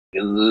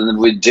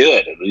we do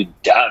it. We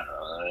done.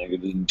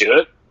 Do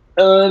it.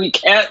 You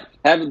can't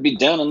have it be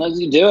done unless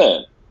you do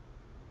it.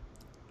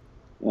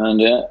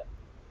 And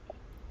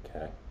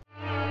okay.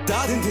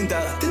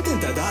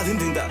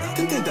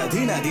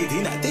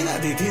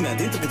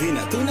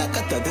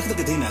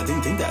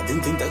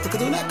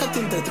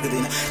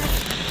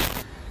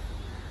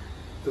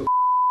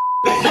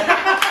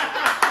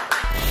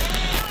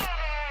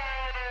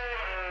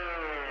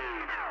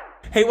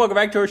 Hey, welcome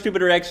back to our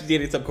Stupid Reactions.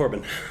 It's up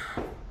Corbin.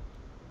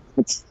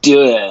 let's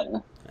do it.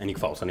 And you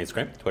can follow us on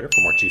Instagram, Twitter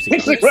for more juicy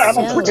content.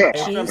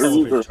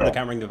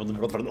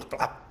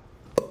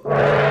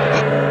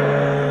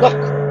 Look,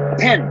 a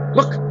pen.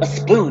 Look, a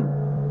spoon.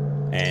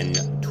 And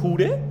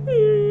today,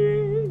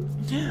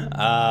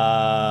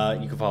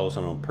 you can follow us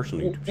on our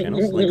personal YouTube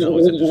channels. Links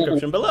always in the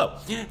description below.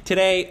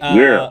 Today,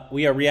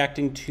 we are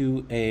reacting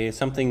to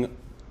something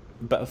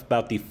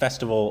about the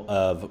festival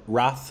of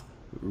RATH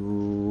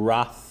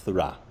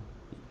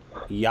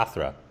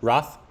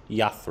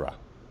YATRA.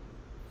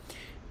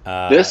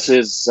 This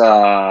is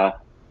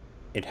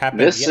it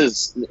happened.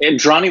 And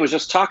Johnny was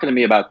just talking to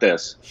me about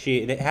this.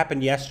 It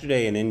happened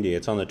yesterday in India.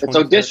 It's on the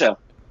 23rd. It's Odisha.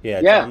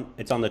 Yeah,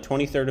 it's on the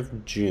 23rd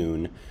of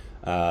June.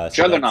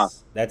 Jagannath.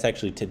 So that's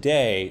actually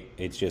today.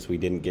 It's just we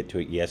didn't get to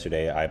it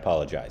yesterday. I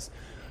apologize.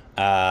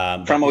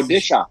 From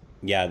Odisha.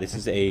 This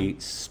is a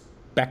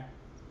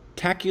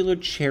spectacular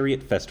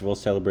chariot festival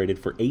celebrated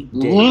for 8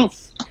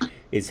 days.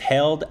 Is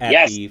held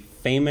at the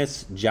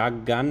famous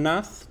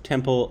Jagannath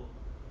temple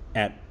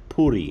at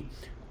Puri,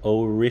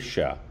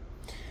 Odisha.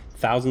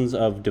 Thousands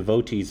of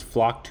devotees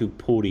flock to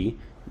Puri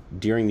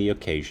during the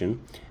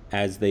occasion,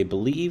 as they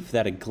believe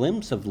that a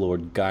glimpse of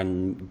Lord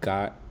Jagannath,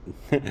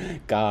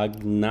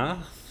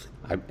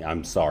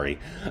 I'm sorry,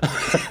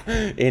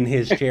 in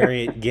his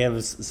chariot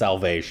gives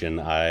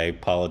salvation. I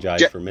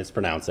apologize for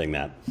mispronouncing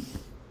that.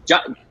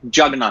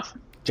 Jagannath.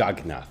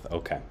 Jagannath.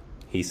 Okay,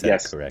 he said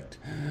it correct.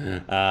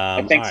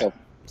 I think so.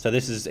 So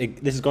this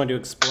is going to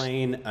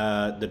explain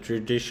the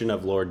tradition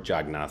of Lord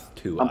Jagannath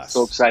to us. I'm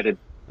so excited.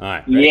 All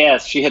right. Ready?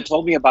 Yes, she had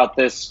told me about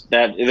this,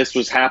 that this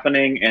was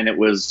happening, and it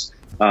was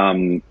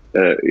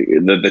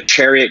the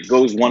chariot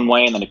goes one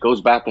way and then it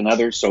goes back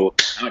another. So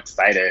I'm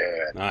excited.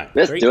 All right.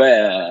 Let's do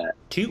it.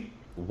 2,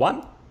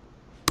 1.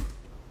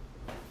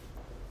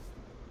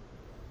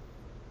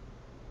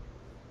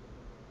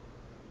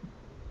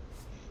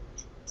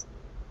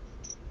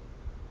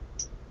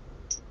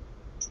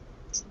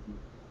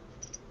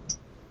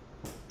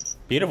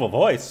 Beautiful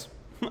voice.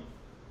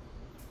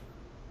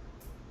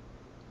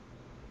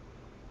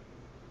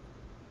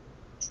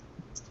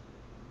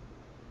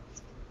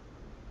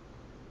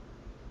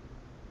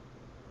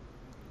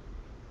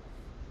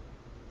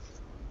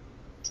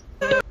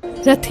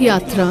 RATH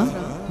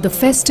YATRA, the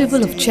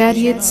festival of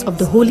chariots of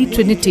the Holy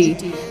Trinity,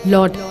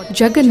 Lord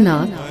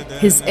Jagannath,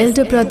 his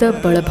elder brother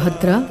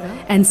Balabhadra,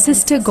 and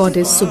sister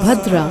goddess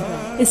Subhadra,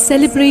 is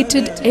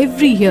celebrated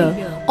every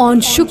year on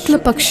Shukla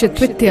Paksha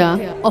Tritya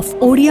of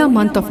Odia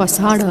month of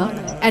Ashadha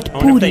at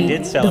Puri,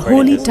 the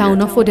holy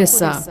town of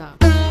Odisha.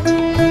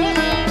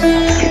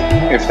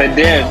 If they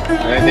did,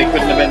 they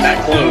couldn't have been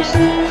that close.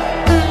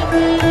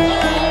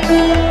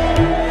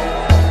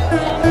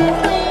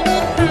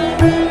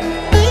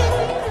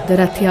 The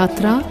RATH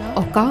YATRA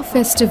or car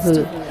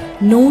festival,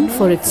 known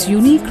for its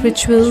unique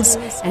rituals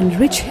and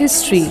rich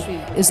history,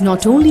 is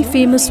not only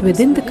famous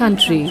within the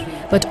country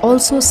but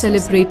also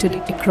celebrated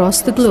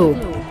across the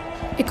globe.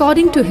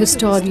 According to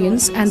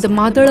historians and the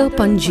Madara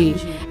Panji,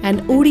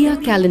 an Odia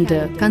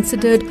calendar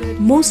considered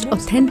most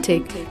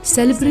authentic,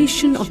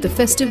 celebration of the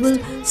festival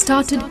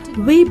started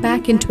way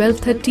back in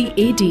 1230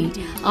 AD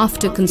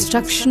after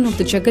construction of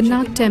the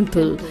Jagannath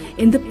temple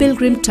in the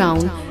pilgrim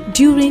town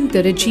during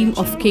the regime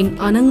of King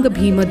Ananga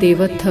Bhima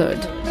Deva III.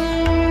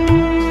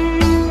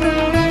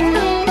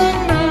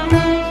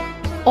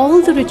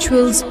 All the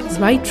rituals,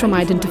 right from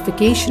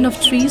identification of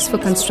trees for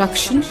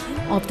construction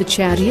of the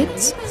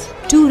chariots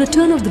to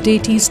return of the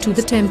deities to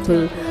the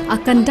temple, are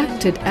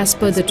conducted as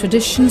per the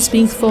traditions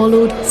being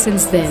followed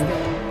since then.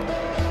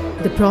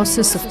 The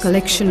process of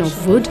collection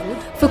of wood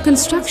for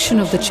construction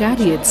of the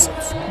chariots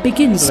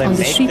begins on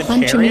the Sri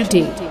Panchami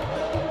day.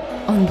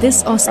 On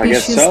this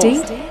auspicious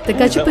day, the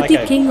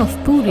Gajapati king of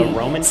Puri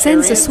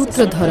sends a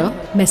Sutradhara,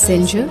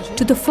 messenger,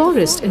 to the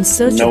forest in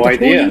search of the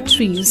holy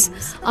trees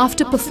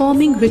after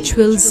performing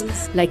rituals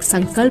like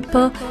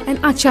Sankalpa and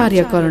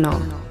Acharya Karana.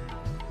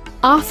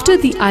 After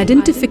the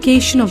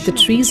identification of the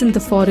trees in the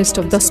forest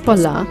of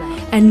Daspala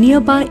and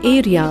nearby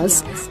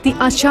areas, the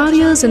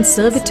acharyas and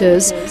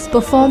servitors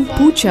perform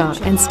puja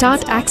and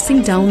start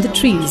axing down the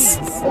trees.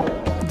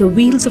 The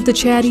wheels of the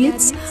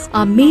chariots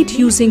are made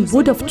using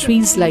wood of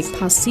trees like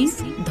Phasi,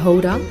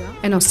 Dhaura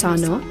and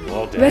Osana,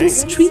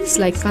 whereas trees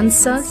like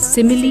Kansa,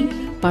 Simili,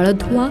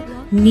 Paradhua,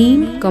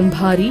 Neem,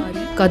 Kambhari,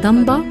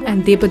 Kadamba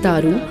and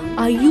Devadaru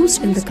are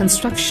used in the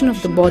construction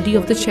of the body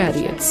of the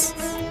chariots.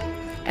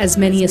 As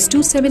many as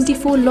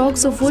 274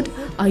 logs of wood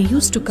are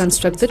used to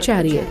construct the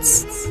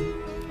chariots.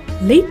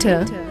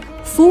 Later,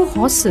 4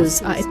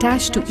 horses are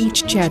attached to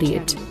each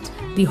chariot.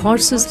 The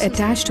horses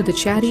attached to the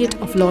chariot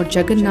of Lord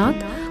Jagannath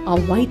are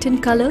white in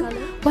color,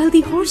 while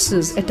the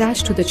horses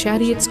attached to the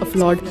chariots of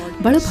Lord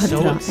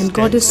Balabhadra and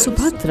Goddess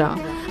Subhadra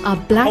are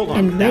black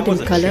and red in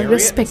color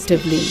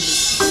respectively.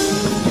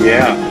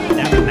 Yeah.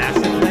 That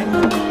massive thing?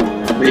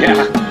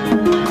 Yeah.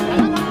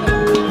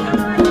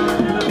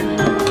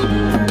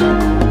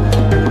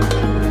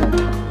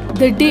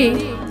 The day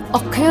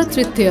Akshaya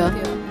Tritiya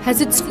has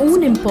its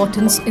own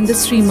importance in the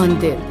Sri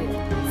Mandir.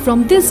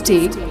 From this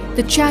day,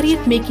 the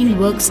chariot making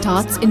work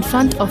starts in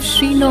front of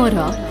Sri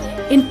Nora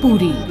in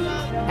Puri.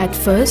 At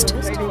first,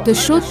 the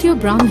Shrotriya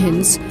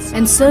Brahmins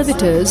and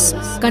servitors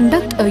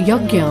conduct a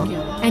yajna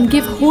and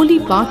give holy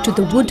bath to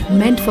the wood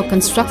meant for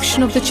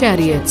construction of the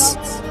chariots.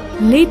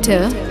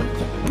 Later,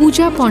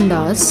 Puja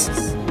Pandas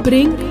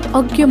bring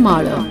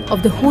Agyamala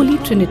of the Holy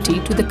Trinity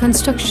to the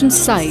construction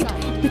site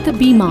with a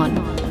Biman,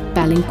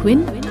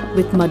 palanquin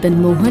with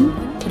Madan Mohan,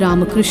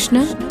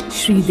 Ramakrishna,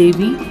 Sri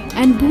Devi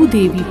and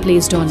Bhudevi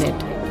placed on it.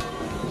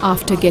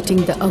 After getting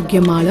the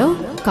Agyamala,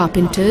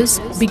 carpenters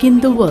begin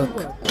the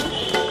work.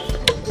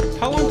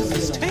 How long does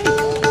this take?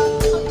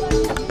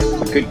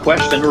 Good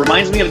question. It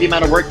reminds me of the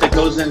amount of work that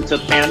goes into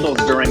pandals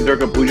during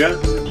Durga Puja.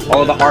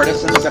 All of the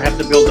artisans that have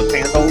to build the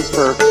pandals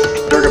for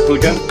Durga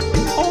Puja.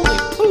 Holy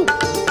poop!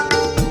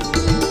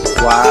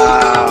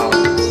 Wow.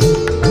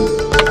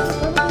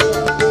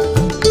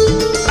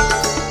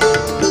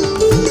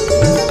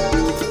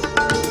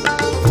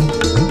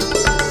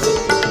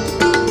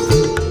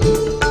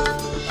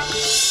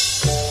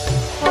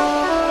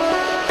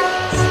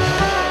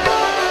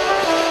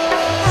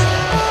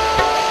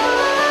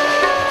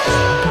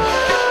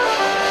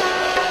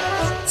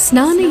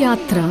 Snana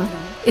Yatra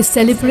is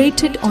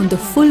celebrated on the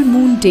full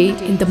moon day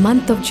in the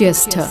month of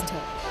Jyestha.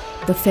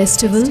 The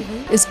festival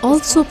is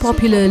also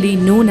popularly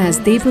known as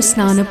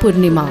Devasnana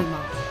Purnima.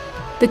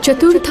 The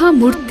Chaturtha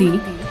Murti,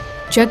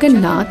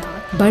 Jagannath,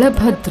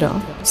 Balabhadra,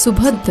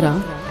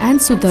 Subhadra and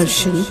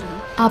Sudarshan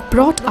are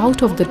brought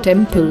out of the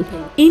temple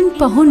in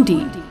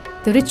Pahundi,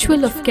 the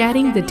ritual of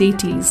carrying the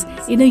deities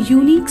in a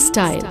unique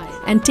style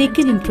and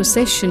taken in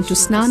procession to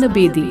Snana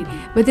Bedi,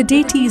 where the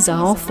deities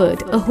are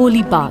offered a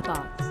holy bath.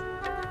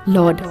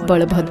 Lord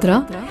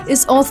Balabhadra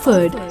is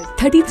offered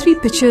 33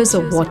 pitchers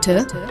of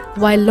water,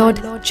 while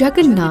Lord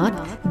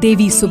Jagannath,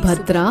 Devi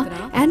Subhadra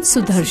and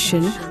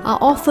Sudarshan are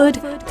offered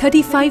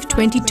 35,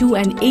 22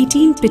 and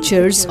 18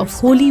 pitchers of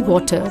holy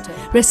water,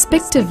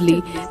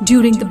 respectively,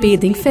 during the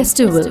bathing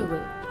festival.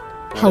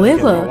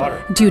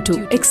 However, due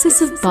to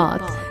excessive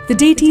bath, the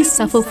deities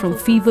suffer from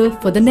fever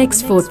for the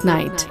next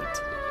fortnight.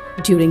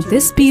 During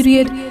this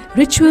period,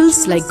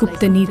 rituals like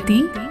Gupta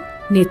Niti,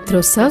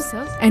 Netrosav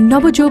and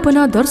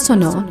Navajopana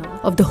Darsana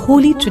of the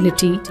Holy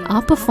Trinity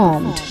are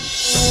performed.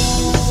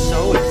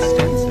 So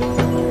extensive.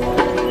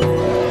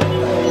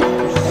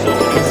 So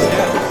many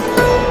steps.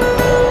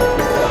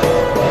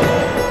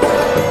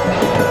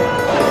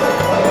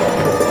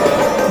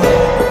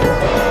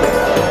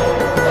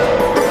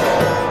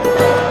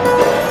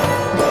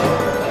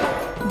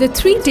 The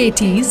three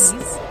deities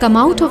come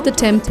out of the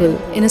temple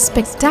in a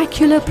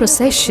spectacular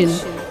procession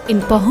in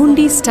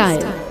Pahundi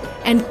style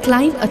and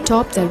climb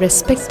atop their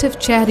respective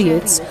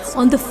chariots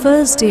on the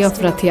first day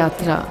of Rath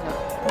Yatra.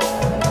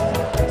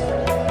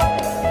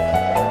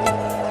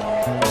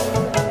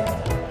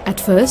 At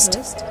first,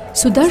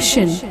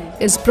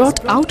 Sudarshan is brought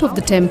out of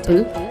the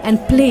temple and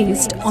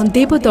placed on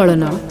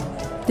Devadalana,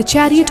 the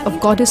chariot of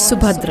Goddess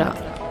Subhadra.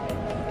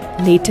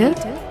 Later,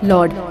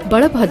 Lord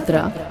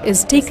Balabhadra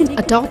is taken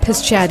atop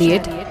his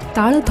chariot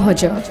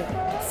Taladhwaja,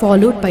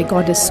 followed by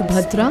Goddess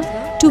Subhadra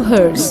to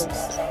hers.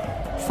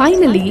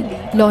 Finally,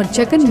 Lord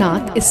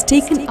Jagannath is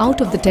taken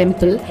out of the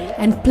temple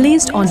and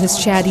placed on his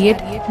chariot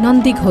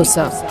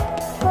Nandighosa.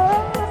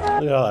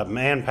 Look at all that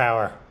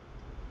manpower.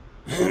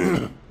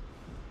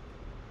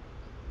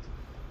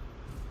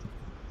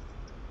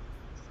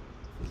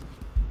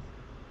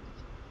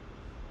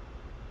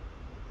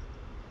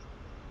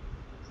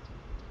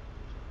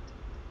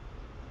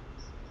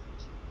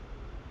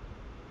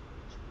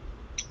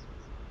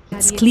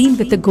 It's clean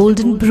with a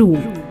golden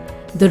broom.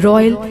 The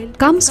royal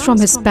comes from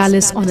his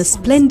palace on a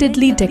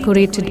splendidly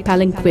decorated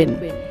palanquin.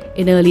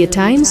 In earlier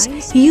times,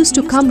 he used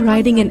to come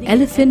riding an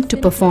elephant to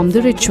perform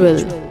the ritual.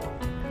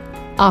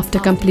 After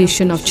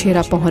completion of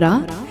Chhera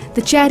Pohra,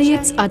 the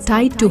chariots are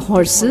tied to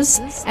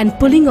horses and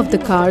pulling of the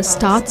car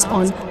starts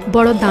on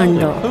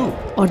Bododanda,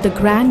 or the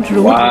grand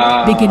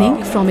road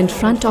beginning from in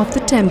front of the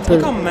temple.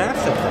 Look how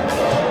massive that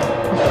is.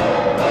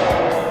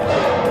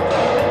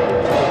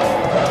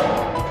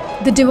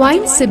 The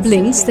divine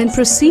siblings then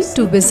proceed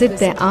to visit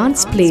their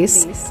aunt's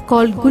place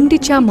called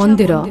Gundicha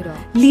Mandira,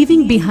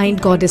 leaving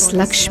behind Goddess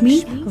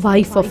Lakshmi,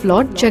 wife of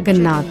Lord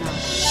Jagannath.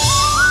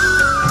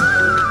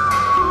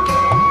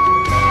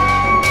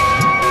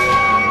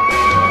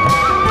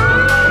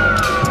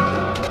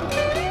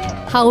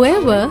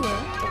 However,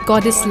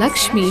 Goddess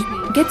Lakshmi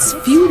gets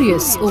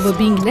furious over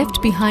being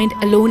left behind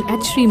alone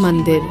at Sri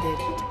Mandir.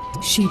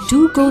 She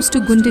too goes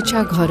to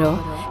Gundicha Ghara,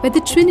 where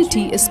the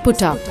Trinity is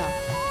put up.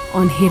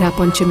 On Hera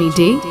Panchami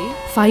day,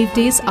 5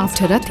 days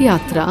after Rath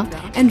Yatra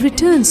and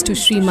returns to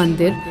Sri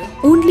Mandir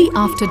only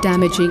after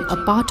damaging a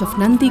part of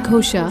Nandi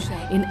Ghosha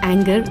in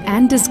anger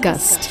and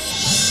disgust.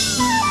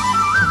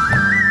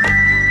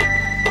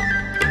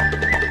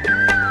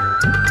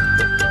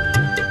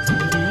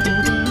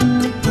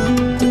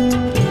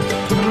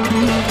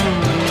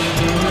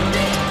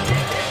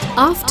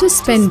 After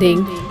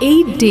spending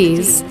 8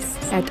 days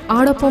at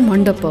Adapa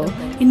Mandapa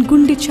in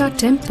Gundicha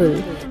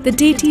temple, the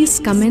deities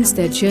commence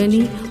their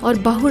journey or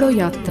Bahura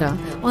Yatra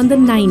on the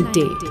 9th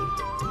day.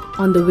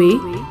 On the way,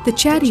 the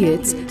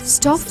chariots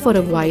stop for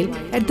a while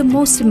at the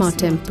Mosima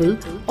temple,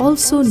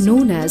 also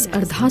known as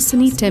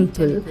Ardhasani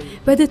temple,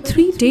 where the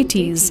 3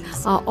 deities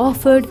are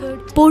offered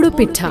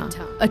Podopitha,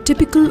 a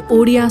typical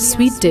Odia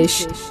sweet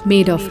dish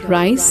made of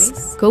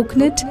rice,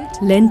 coconut,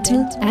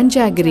 lentil and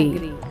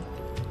jaggery.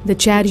 The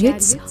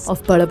chariots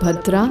of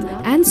Balabhadra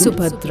and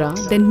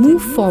Subhadra then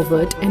move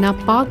forward and are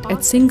parked at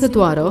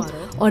Singadwara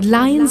or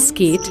Lion's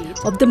Gate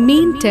of the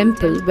main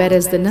temple,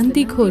 whereas the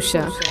Nandi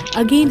Ghosha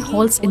again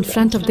halts in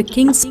front of the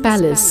king's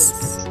palace.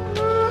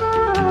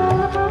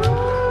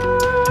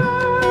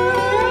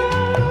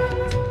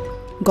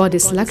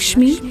 Goddess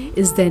Lakshmi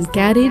is then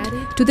carried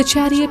to the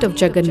chariot of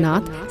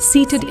Jagannath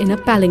seated in a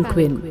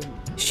palanquin.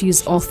 She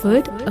is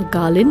offered a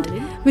garland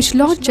which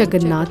Lord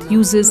Jagannath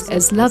uses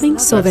as loving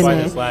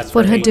souvenir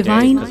for her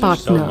divine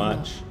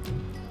partner.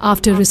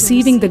 After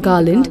receiving the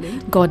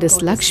garland,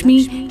 Goddess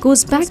Lakshmi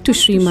goes back to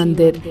Sri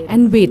Mandir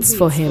and waits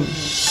for him.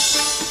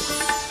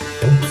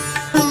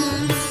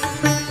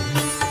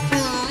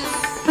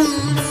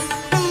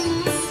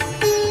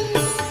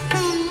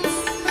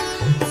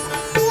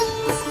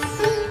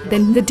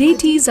 Then the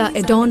deities are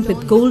adorned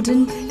with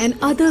golden and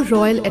other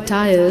royal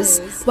attires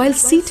while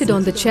seated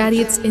on the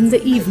chariots in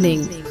the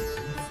evening.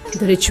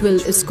 The ritual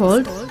is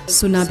called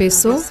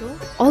Sunabeso,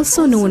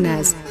 also known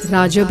as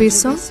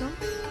Rajabeso.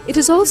 It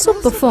is also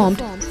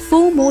performed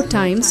 4 more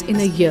times in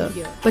a year,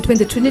 but when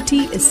the Trinity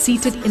is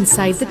seated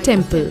inside the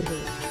temple.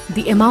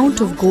 The amount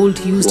of gold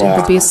used in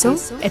the Beso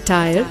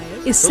attire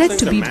is said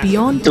to be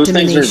beyond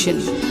determination.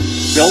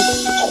 Built,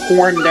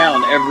 torn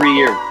down every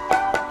year.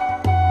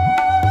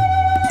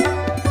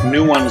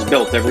 New ones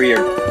built every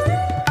year.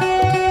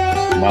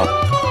 Wow.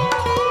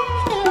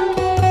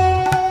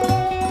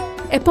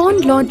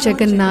 Upon Lord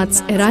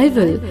Jagannath's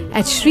arrival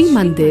at Sri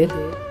Mandir,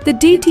 the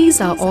deities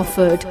are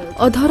offered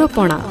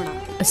Adharapana,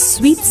 a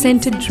sweet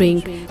scented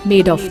drink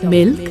made of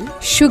milk,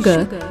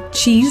 sugar,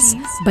 cheese,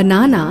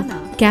 banana,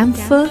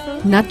 camphor,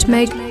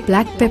 nutmeg,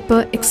 black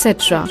pepper,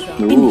 etc.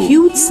 in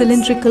huge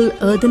cylindrical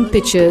earthen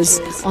pitchers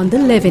on the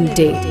 11th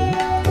day.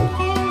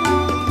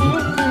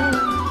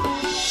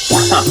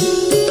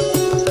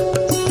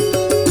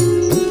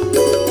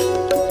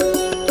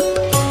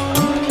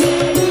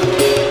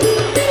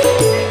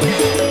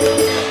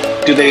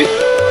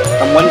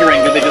 I'm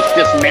wondering, do they just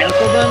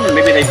dismantle them, or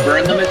maybe they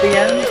burn them at the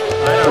end?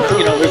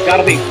 You know, there's got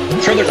to be,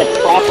 I'm sure there's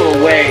a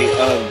proper way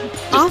of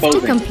disposing. After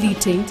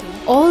completing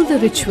all the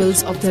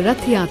rituals of the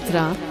Rath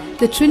Yatra,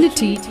 the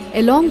Trinity,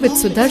 along with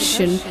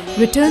Sudarshan,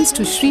 returns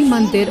to Sri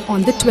Mandir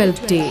on the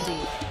 12th day.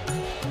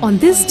 On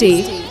this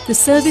day, the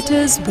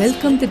servitors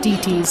welcome the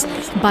deities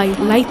by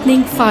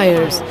lighting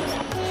fires.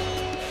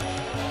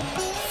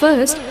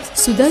 First,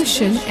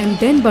 Sudarshan and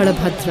then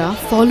Balabhadra,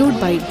 followed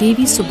by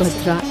Devi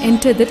Subhadra,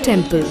 enter the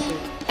temple.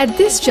 At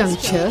this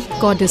juncture,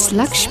 Goddess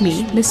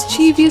Lakshmi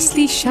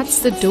mischievously shuts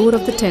the door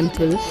of the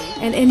temple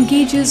and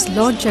engages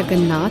Lord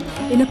Jagannath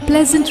in a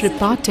pleasant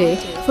repartee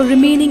for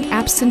remaining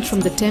absent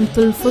from the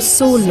temple for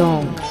so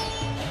long.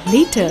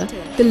 Later,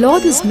 the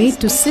Lord is made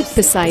to sit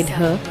beside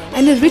her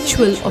and a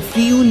ritual of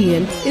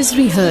reunion is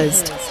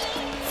rehearsed.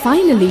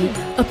 Finally,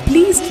 a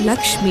pleased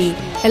Lakshmi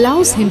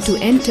allows him to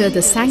enter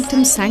the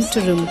sanctum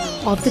sanctorum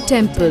of the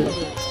temple.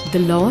 The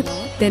Lord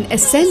then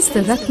ascends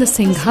the Ratna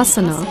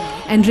Singhasana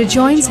and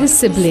rejoins his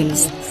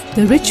siblings.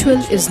 The ritual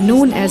is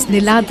known as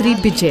Niladri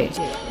Bijay.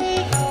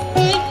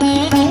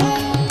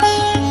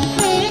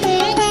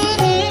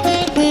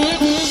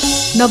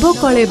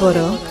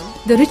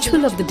 Nabokalebora, the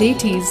ritual of the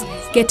deities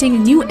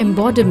getting new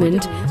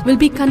embodiment, will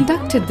be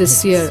conducted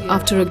this year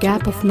after a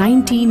gap of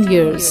 19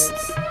 years.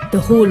 The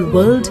whole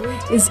world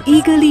is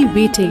eagerly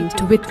waiting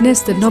to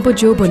witness the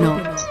Nabajobana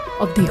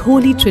of the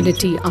Holy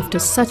Trinity after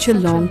such a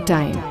long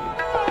time.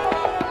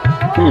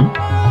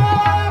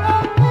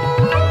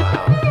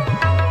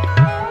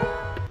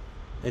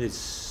 It is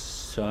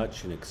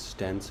such an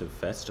extensive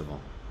festival.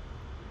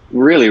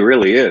 Really,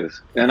 really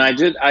is. And I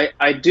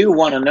do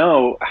want to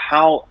know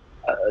how,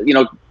 you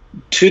know,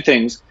 2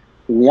 things.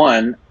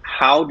 One,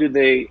 how do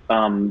they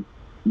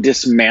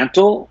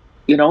dismantle,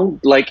 you know,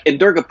 like in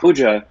Durga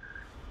Puja,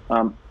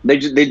 they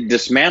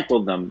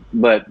dismantled them,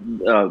 but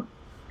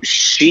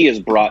she is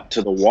brought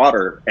to the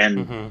water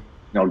and you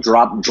know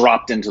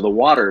dropped into the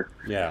water.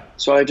 Yeah.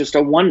 So I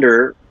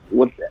wonder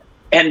what.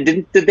 And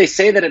did they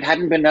say that it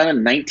hadn't been done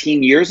in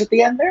 19 years at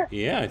the end there?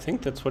 Yeah, I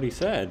think that's what he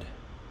said.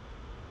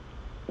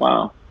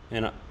 Wow.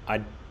 And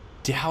I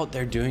doubt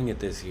they're doing it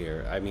this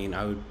year. I mean,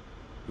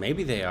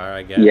 maybe they are,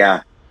 I guess.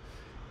 Yeah.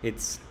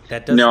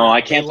 That doesn't. No,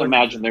 I can't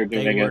imagine they're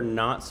doing it. They were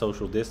not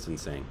social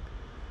distancing.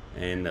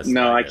 in the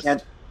No, I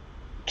slightest.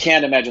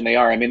 can't imagine they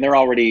are. I mean,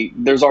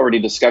 there's already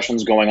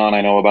discussions going on,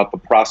 I know, about the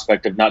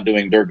prospect of not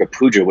doing Durga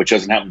Puja, which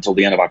doesn't happen until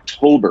the end of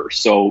October.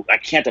 So I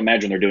can't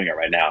imagine they're doing it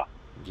right now.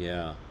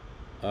 Yeah.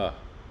 And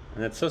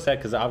that's so sad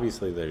because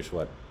obviously there's,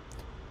 what,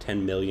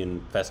 10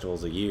 million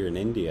festivals a year in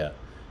India,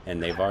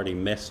 and they've already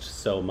missed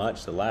so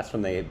much. The last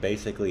one they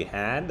basically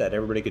had that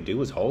everybody could do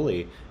was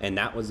Holi, and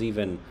that was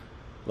even,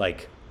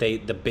 like, the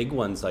big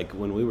ones, like,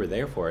 when we were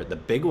there for it, the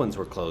big ones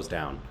were closed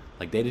down.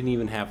 Like, they didn't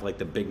even have, like,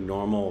 the big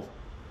normal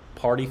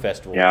party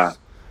festivals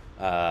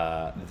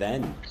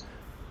then.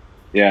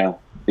 Yeah,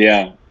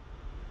 yeah.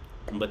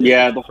 But this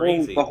Yeah, was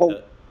crazy.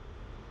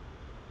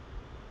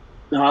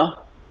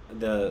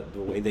 The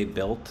way they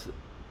built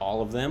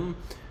all of them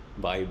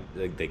by,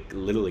 like, they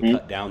literally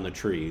cut down the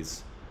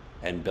trees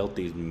and built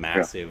these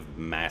massive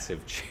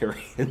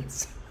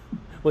chariots.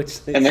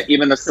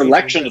 Even the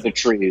selection of the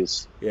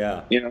trees.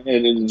 Yeah. You know,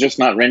 it's just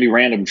not any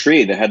random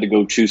tree. They had to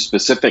go choose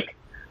specific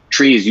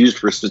trees used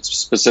for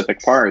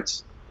specific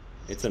parts.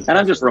 And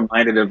I'm just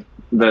reminded of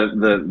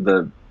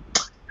the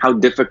how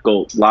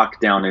difficult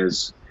lockdown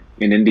is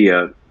in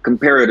India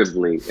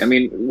comparatively. I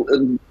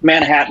mean,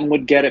 Manhattan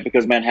would get it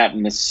because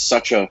Manhattan is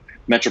such a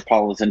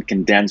metropolitan,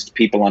 condensed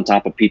people on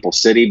top of people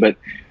city, but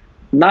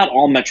not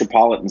all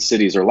metropolitan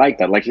cities are like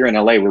that. Like here in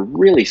LA, we're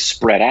really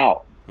spread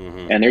out.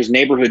 And there's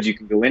neighborhoods you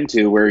can go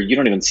into where you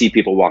don't even see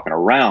people walking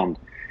around.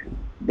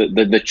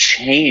 The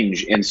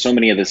change in so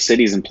many of the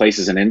cities and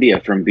places in India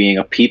from being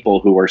a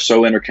people who are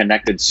so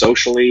interconnected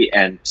socially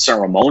and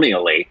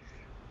ceremonially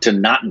to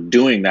not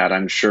doing that,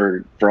 I'm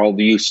sure for all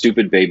you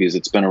stupid babies,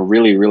 it's been a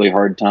really, really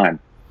hard time.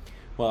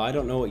 Well, I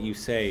don't know what you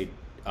say,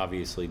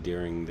 obviously,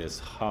 during this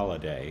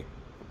holiday.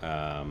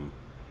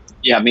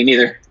 Yeah, me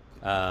neither.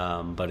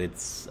 But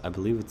I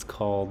believe it's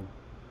called,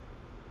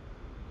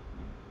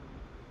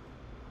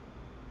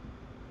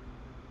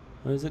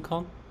 what is it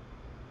called?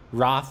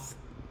 RATH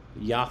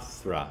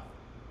YATRA.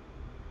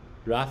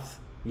 RATH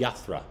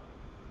YATRA.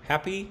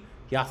 Happy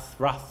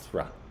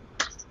Yathra.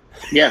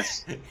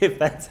 Yes. If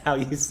that's how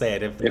you say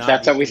it. If not,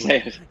 that's how we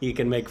say it. You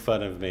can make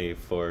fun of me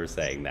for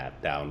saying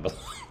that down below.